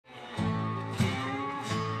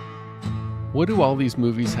What do all these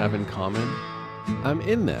movies have in common? I'm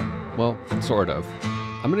in them. Well, sort of.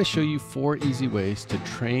 I'm going to show you 4 easy ways to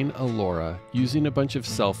train a LoRA using a bunch of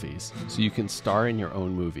selfies so you can star in your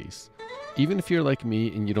own movies. Even if you're like me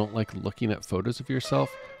and you don't like looking at photos of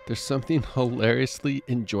yourself, there's something hilariously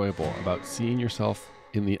enjoyable about seeing yourself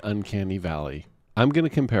in the uncanny valley. I'm going to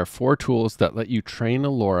compare 4 tools that let you train a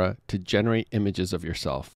LoRA to generate images of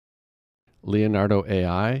yourself: Leonardo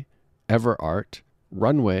AI, EverArt,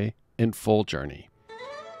 Runway, and FullJourney. All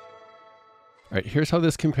right, here's how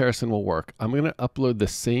this comparison will work. I'm going to upload the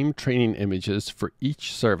same training images for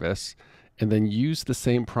each service and then use the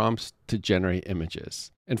same prompts to generate images.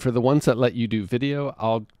 And for the ones that let you do video,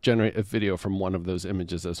 I'll generate a video from one of those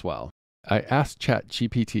images as well. I asked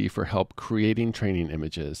ChatGPT for help creating training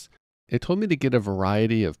images. It told me to get a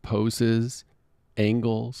variety of poses,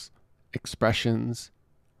 angles, expressions,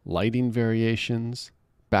 lighting variations,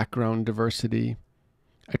 background diversity.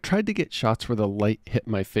 I tried to get shots where the light hit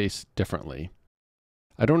my face differently.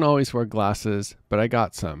 I don't always wear glasses, but I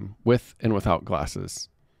got some, with and without glasses.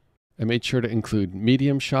 I made sure to include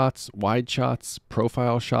medium shots, wide shots,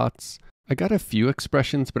 profile shots. I got a few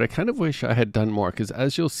expressions, but I kind of wish I had done more because,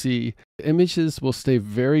 as you'll see, the images will stay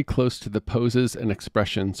very close to the poses and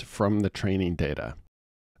expressions from the training data.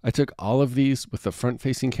 I took all of these with the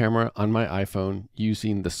front-facing camera on my iPhone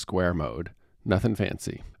using the square mode. Nothing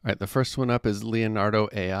fancy. All right, the first one up is Leonardo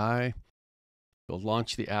AI. You'll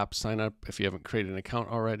launch the app, sign up if you haven't created an account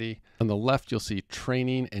already. On the left, you'll see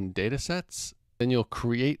training and datasets. Then you'll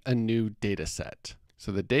create a new dataset.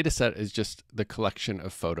 So the dataset is just the collection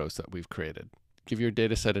of photos that we've created. Give your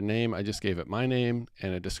dataset a name. I just gave it my name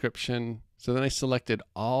and a description. So then I selected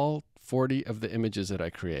all 40 of the images that I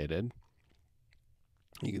created.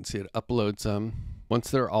 You can see it uploads them.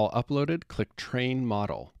 Once they're all uploaded, click Train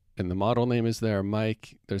Model. And the model name is there,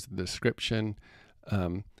 Mike. There's the description.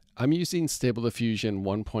 I'm using Stable Diffusion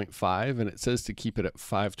 1.5, and it says to keep it at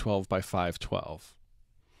 512 by 512.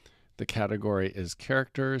 The category is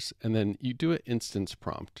characters, and then you do an instance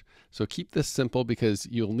prompt. So keep this simple because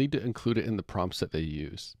you'll need to include it in the prompts that they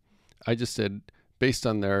use. I just did, based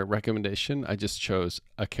on their recommendation, I just chose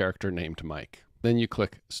a character named Mike. Then you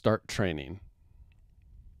click Start Training.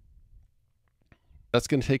 That's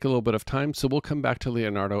going to take a little bit of time, so we'll come back to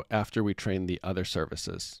Leonardo after we train the other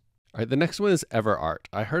services. All right, the next one is EverArt.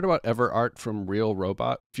 I heard about EverArt from Real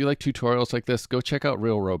Robot. If you like tutorials like this, go check out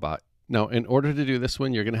Real Robot. Now, in order to do this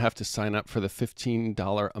one, you're going to have to sign up for the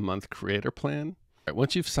 $15 a month creator plan. All right,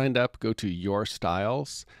 once you've signed up, go to Your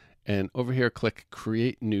Styles, and over here, click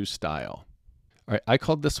Create New Style. All right, I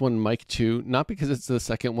called this one Mike 2, not because it's the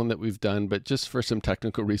second one that we've done, but just for some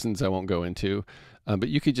technical reasons I won't go into. But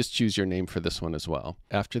you could just choose your name for this one as well.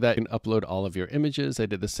 After that, you can upload all of your images. I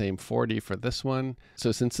did the same 40 for this one.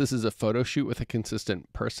 So since this is a photo shoot with a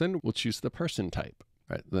consistent person, we'll choose the person type.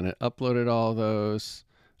 All right, then it uploaded all those.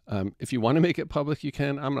 If you want to make it public, you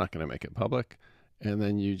can. I'm not going to make it public. And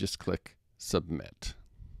then you just click Submit.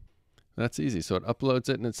 That's easy. So it uploads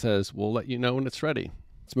it and it says, we'll let you know when it's ready.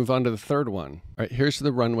 Let's move on to the third one. All right, here's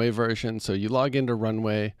the Runway version. So you log into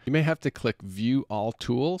Runway. You may have to click View All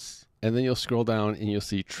Tools, and then you'll scroll down and you'll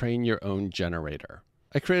see Train Your Own Generator.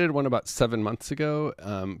 I created one about 7 months ago,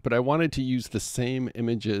 but I wanted to use the same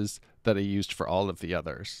images that I used for all of the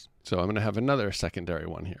others. So I'm going to have another secondary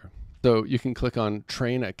one here. So you can click on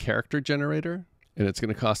Train a Character Generator, and it's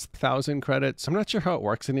going to cost 1,000 credits. I'm not sure how it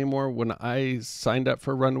works anymore. When I signed up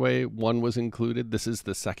for Runway, one was included. This is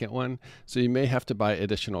the second one. So you may have to buy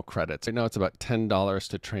additional credits. Right now it's about $10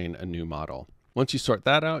 to train a new model. Once you sort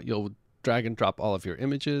that out, you'll drag and drop all of your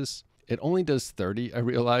images. It only does 30. I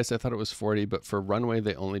realized I thought it was 40, but for Runway,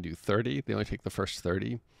 they only do 30. They only take the first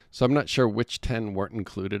 30. So I'm not sure which 10 weren't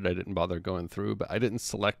included. I didn't bother going through, but I didn't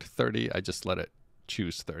select 30. I just let it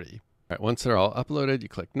choose 30. All right, once they're all uploaded, you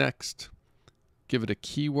click Next. Give it a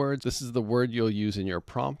keyword. This is the word you'll use in your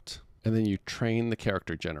prompt, and then you train the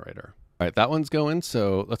character generator. All right, that one's going,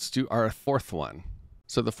 so let's do our fourth one.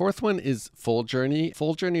 So the fourth one is FullJourney.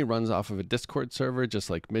 FullJourney runs off of a Discord server, just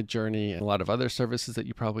like Midjourney and a lot of other services that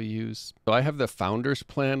you probably use. So I have the Founders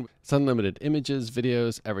plan. It's unlimited images,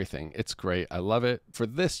 videos, everything. It's great. I love it. For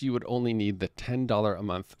this, you would only need the $10 a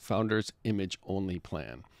month Founders Image Only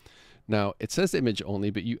plan. Now, it says image only,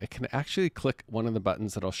 but you can actually click one of the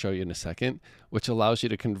buttons that I'll show you in a second, which allows you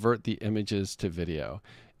to convert the images to video.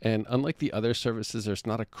 And unlike the other services, there's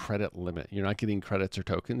not a credit limit. You're not getting credits or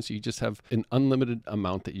tokens. You just have an unlimited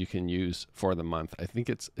amount that you can use for the month. I think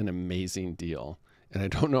it's an amazing deal. And I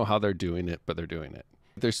don't know how they're doing it, but they're doing it.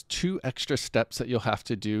 There's 2 extra steps that you'll have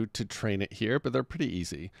to do to train it here, but they're pretty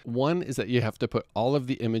easy. One is that you have to put all of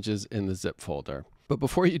the images in the zip folder. But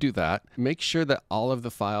before you do that, make sure that all of the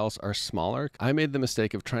files are smaller. I made the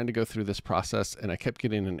mistake of trying to go through this process and I kept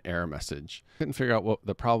getting an error message. Couldn't figure out what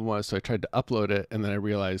the problem was, so I tried to upload it and then I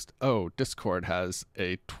realized, oh, Discord has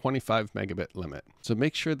a 25 megabit limit. So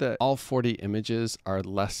make sure that all 40 images are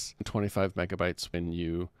less than 25 megabytes when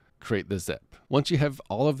you create the zip. Once you have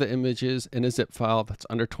all of the images in a zip file that's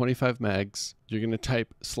under 25 megs, you're going to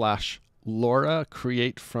type /LoRA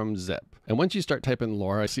create from zip. And once you start typing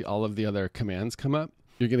LoRA, see all of the other commands come up.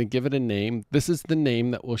 You're going to give it a name. This is the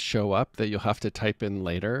name that will show up that you'll have to type in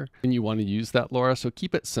later and you want to use that LoRA, so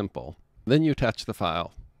keep it simple. Then you attach the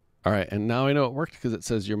file. All right, and now I know it worked because it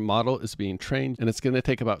says your model is being trained and it's going to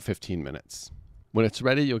take about 15 minutes. When it's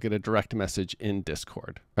ready, you'll get a direct message in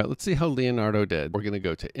Discord. All right, let's see how Leonardo did. We're going to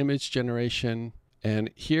go to image generation,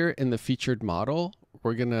 and here in the featured model,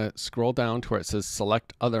 we're going to scroll down to where it says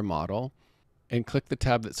select other model and click the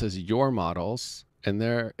tab that says your models, and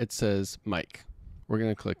there it says Mike. We're going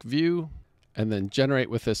to click view and then generate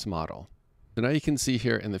with this model. So now you can see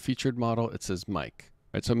here in the featured model, it says Mike.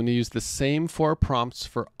 All right, so I'm going to use the same 4 prompts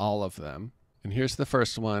for all of them. And here's the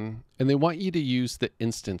first one. And they want you to use the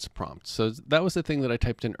instance prompt. So that was the thing that I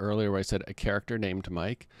typed in earlier where I said a character named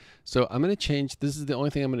Mike. So I'm going to change, this is the only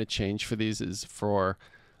thing I'm going to change for these is for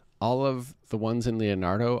all of the ones in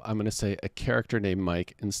Leonardo, I'm going to say a character named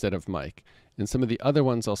Mike instead of Mike. And some of the other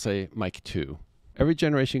ones I'll say Mike 2. Every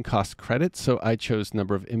generation costs credits, so I chose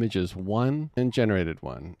number of images 1 and generated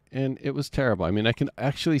 1. And it was terrible. I mean, I can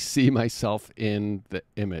actually see myself in the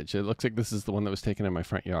image. It looks like this is the one that was taken in my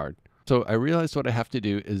front yard. So I realized what I have to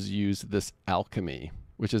do is use this Alchemy,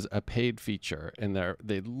 which is a paid feature, and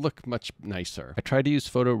they look much nicer. I tried to use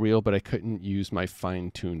photoreal, but I couldn't use my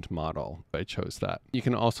fine-tuned model. I chose that. You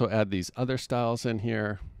can also add these other styles in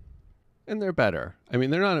here, and they're better. I mean,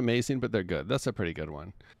 they're not amazing, but they're good. That's a pretty good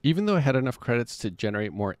one. Even though I had enough credits to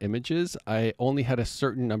generate more images, I only had a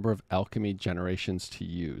certain number of Alchemy generations to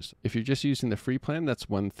use. If you're just using the free plan, that's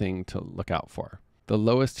one thing to look out for. The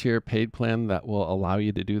lowest tier paid plan that will allow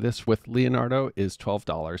you to do this with Leonardo is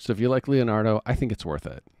 $12. So if you like Leonardo, I think it's worth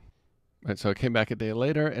it. Right, so I came back a day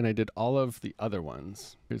later and I did all of the other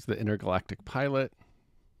ones. Here's the intergalactic pilot.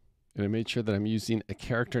 And I made sure that I'm using a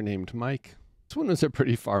character named Mike. This one was a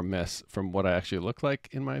pretty far miss from what I actually look like,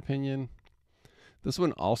 in my opinion. This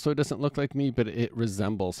one also doesn't look like me, but it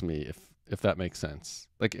resembles me, if that makes sense.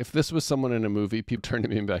 Like if this was someone in a movie, people turn to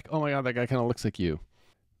me and be like, oh my God, that guy kind of looks like you.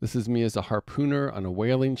 This is me as a harpooner on a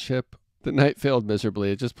whaling ship. The night failed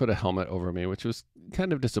miserably. It just put a helmet over me, which was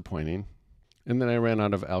kind of disappointing. And then I ran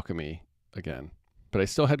out of Alchemy again. But I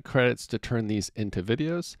still had credits to turn these into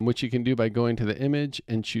videos, which you can do by going to the image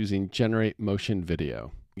and choosing Generate Motion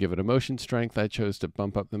Video. Give it a motion strength. I chose to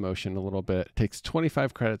bump up the motion a little bit. It takes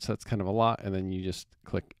 25 credits. That's kind of a lot. And then you just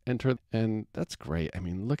click enter. And that's great. I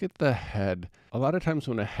mean, look at the head. A lot of times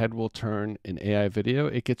when a head will turn in AI video,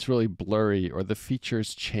 it gets really blurry or the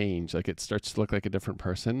features change. Like it starts to look like a different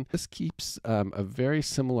person. This keeps a very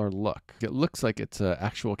similar look. It looks like it's an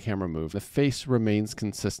actual camera move. The face remains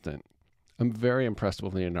consistent. I'm very impressed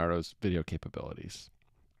with Leonardo's video capabilities.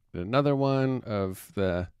 Another one of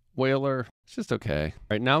the whaler. It's just okay. All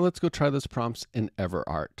right, now let's go try those prompts in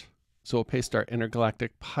EverArt. So we'll paste our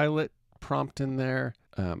intergalactic pilot prompt in there.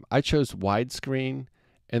 I chose widescreen,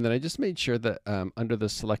 and then I just made sure that under the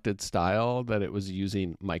selected style that it was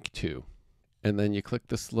using Mic 2. And then you click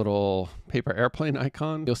this little paper airplane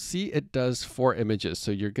icon. You'll see it does 4 images.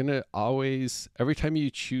 So you're gonna always, every time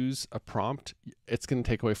you choose a prompt, it's gonna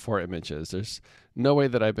take away 4 images. There's no way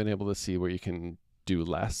that I've been able to see where you can do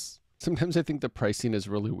less. Sometimes I think the pricing is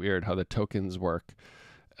really weird, how the tokens work.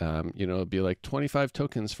 You know, it'd be like 25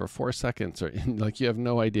 tokens for 4 seconds, or like you have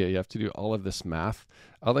no idea. You have to do all of this math.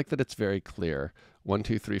 I like that it's very clear. 1,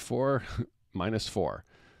 2, 3, 4, minus 4.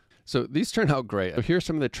 So these turn out great. So here's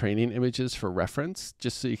some of the training images for reference,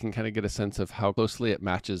 just so you can kind of get a sense of how closely it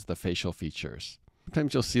matches the facial features.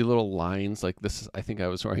 Sometimes you'll see little lines like this. I think I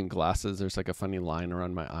was wearing glasses. There's like a funny line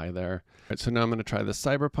around my eye there. All right, so now I'm going to try the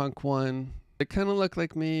cyberpunk one. They kind of look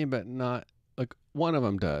like me, but not like one of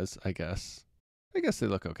them does, I guess. I guess they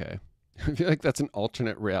look okay. I feel like that's an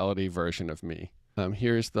alternate reality version of me.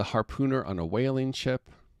 Here's the harpooner on a whaling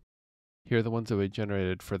ship. Here are the ones that we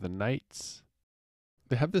generated for the knights.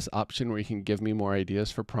 They have this option where you can give me more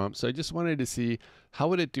ideas for prompts. So I just wanted to see how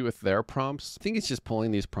would it do with their prompts. I think it's just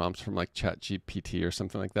pulling these prompts from like ChatGPT or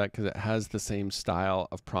something like that because it has the same style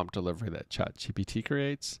of prompt delivery that ChatGPT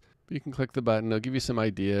creates. You can click the button, it'll give you some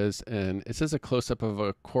ideas, and it says a close-up of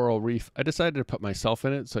a coral reef. I decided to put myself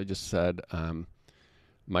in it, so I just said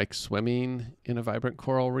Mike swimming in a vibrant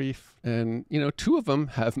coral reef. And, you know, 2 of them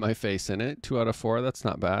have my face in it, 2 out of 4. That's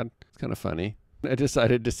not bad. It's kind of funny. I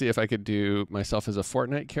decided to see if I could do myself as a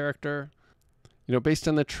Fortnite character. You know, based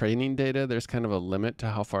on the training data, there's kind of a limit to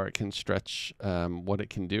how far it can stretch what it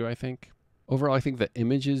can do, I think. Overall, I think the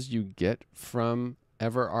images you get from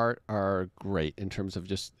EverArt are great in terms of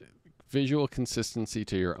just visual consistency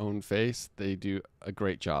to your own face. They do a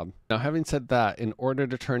great job. Now, having said that, in order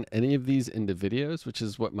to turn any of these into videos, which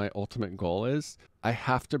is what my ultimate goal is, I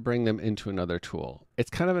have to bring them into another tool. It's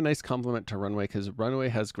kind of a nice compliment to Runway because Runway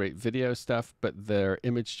has great video stuff, but their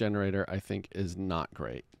image generator, I think, is not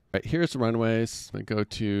great. All right, here's Runways. I go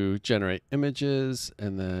to generate images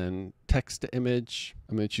and then text to image.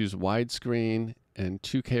 I'm going to choose widescreen and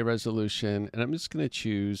 2K resolution, and I'm just going to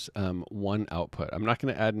choose one output. I'm not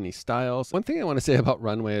going to add any styles. One thing I want to say about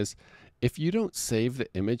Runway is if you don't save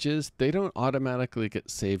the images, they don't automatically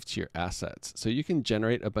get saved to your assets. So you can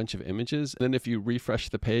generate a bunch of images, and then if you refresh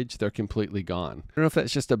the page, they're completely gone. I don't know if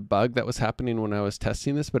that's just a bug that was happening when I was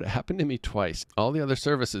testing this, but it happened to me twice. All the other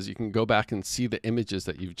services, you can go back and see the images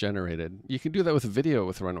that you've generated. You can do that with video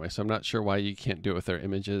with Runway, so I'm not sure why you can't do it with their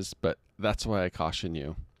images, but that's why I caution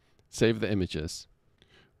you. Save the images.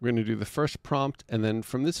 We're going to do the first prompt, and then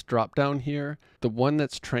from this drop down here, the one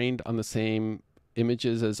that's trained on the same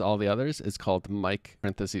images as all the others is called mic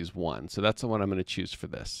parentheses 1. So that's the one I'm going to choose for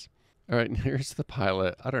this. All right, and here's the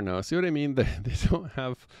pilot. I don't know. See what I mean? They don't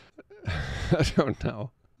have, I don't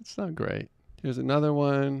know. It's not great. Here's another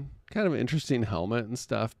one. Kind of an interesting helmet and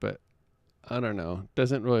stuff, but I don't know.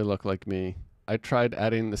 Doesn't really look like me. I tried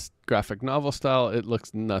adding this graphic novel style. It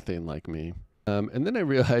looks nothing like me. And then I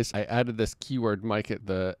realized I added this keyword mic at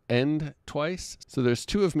the end twice. So there's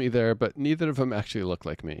two of me there, but neither of them actually look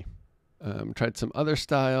like me. Tried some other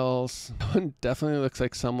styles. That one definitely looks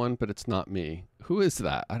like someone, but it's not me. Who is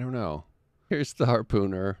that? I don't know. Here's the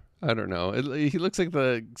harpooner. I don't know. He looks like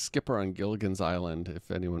the skipper on Gilligan's Island, if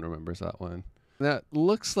anyone remembers that one. That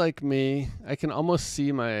looks like me. I can almost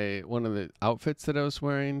see one of the outfits that I was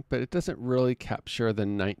wearing, but it doesn't really capture the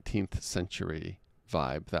 19th century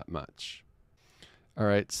vibe that much. All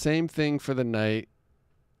right, same thing for the night.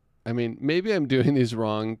 I mean, maybe I'm doing these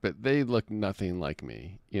wrong, but they look nothing like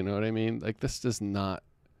me. You know what I mean? Like, this does not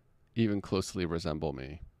even closely resemble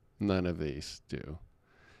me. None of these do.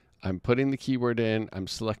 I'm putting the keyword in. I'm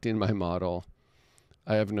selecting my model.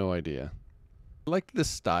 I have no idea. I like this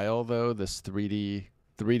style, though, this 3D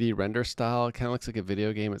render style. It kind of looks like a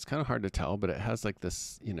video game. It's kind of hard to tell, but it has like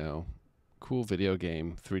this, you know, cool video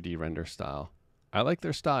game 3D render style. I like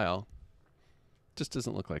their style. Just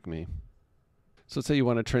doesn't look like me. So let's say you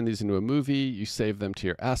want to turn these into a movie. You save them to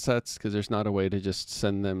your assets because there's not a way to just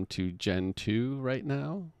send them to Gen 2 right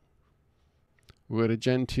now. We'll go to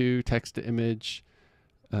Gen 2, text to image,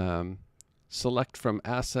 select from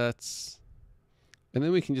assets, and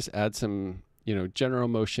then we can just add some, you know, general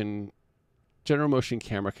motion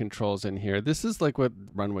camera controls in here. This is like what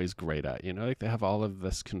Runway's great at, you know, like they have all of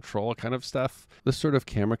this control kind of stuff, this sort of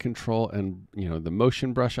camera control and, you know, the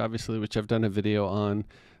motion brush, obviously, which I've done a video on.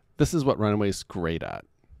 This is what Runway's great at.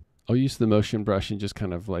 I'll use the motion brush and just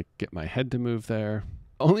kind of like get my head to move there.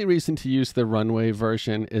 The only reason to use the Runway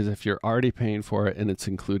version is if you're already paying for it and it's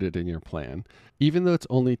included in your plan. Even though it's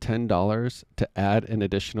only $10 to add an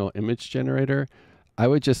additional image generator, I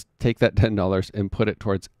would just take that $10 and put it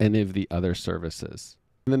towards any of the other services.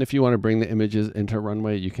 And then if you want to bring the images into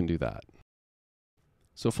Runway, you can do that.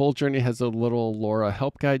 So FullJourney has a little LoRA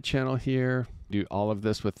help guide channel here. Do all of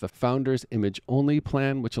this with the Founders Image Only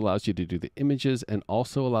plan, which allows you to do the images and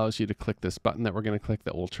also allows you to click this button that we're going to click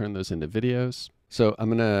that will turn those into videos. So I'm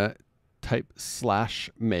going to type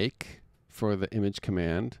 /make for the image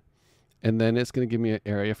command. And then it's going to give me an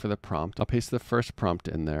area for the prompt. I'll paste the first prompt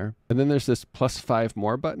in there. And then there's this +5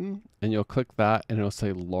 more button, and you'll click that and it'll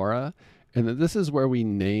say LoRA. And then this is where we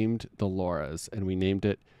named the LoRAs, and we named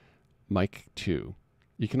it Mic 2.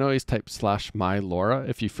 You can always type /my LoRA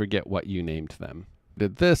if you forget what you named them.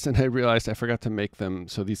 Did this and I realized I forgot to make them,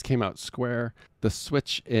 so these came out square. The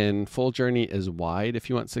switch in FullJourney is wide if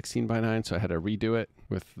you want 16:9, so I had to redo it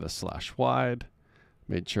with the /wide.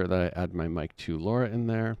 Made sure that I add my Mic 2 LoRA in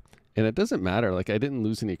there. And it doesn't matter, like I didn't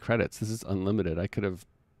lose any credits. This is unlimited. I could have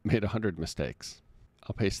made 100 mistakes.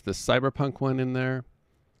 I'll paste the Cyberpunk one in there.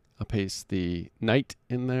 I'll paste the night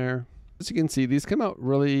in there. As you can see, these come out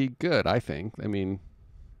really good, I think. I mean,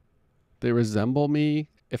 they resemble me.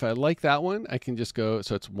 If I like that one, I can just go,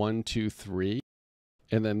 so it's 1, 2, 3.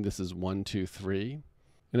 And then this is 1, 2, 3.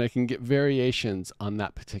 And I can get variations on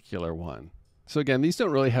that particular one. So again, these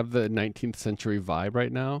don't really have the 19th century vibe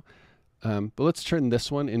right now. But let's turn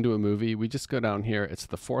this one into a movie. We just go down here. It's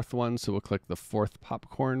the fourth one, so we'll click the fourth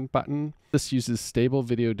popcorn button. This uses stable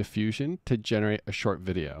video diffusion to generate a short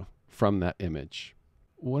video from that image.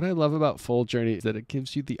 What I love about FullJourney is that it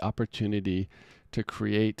gives you the opportunity to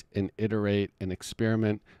create and iterate and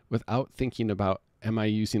experiment without thinking about, am I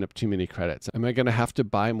using up too many credits? Am I going to have to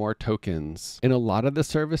buy more tokens? In a lot of the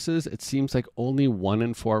services, it seems like only 1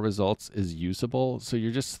 in 4 results is usable. So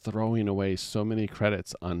you're just throwing away so many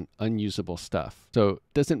credits on unusable stuff. So it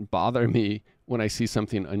doesn't bother me when I see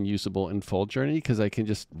something unusable in FullJourney because I can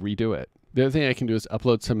just redo it. The other thing I can do is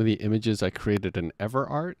upload some of the images I created in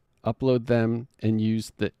EverArt, upload them and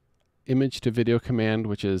use the image to video command,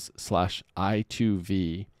 which is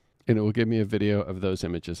 /i2v, and it will give me a video of those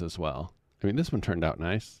images as well. I mean, this one turned out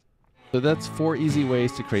nice. So that's 4 easy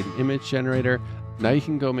ways to create an image generator. Now you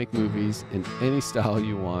can go make movies in any style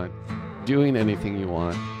you want, doing anything you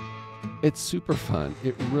want. It's super fun.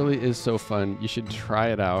 It really is so fun. You should try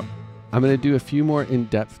it out. I'm going to do a few more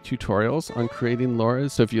in-depth tutorials on creating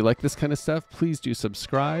LoRAs. So if you like this kind of stuff, please do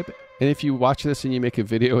subscribe. And if you watch this and you make a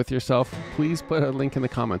video with yourself, please put a link in the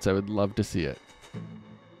comments. I would love to see it.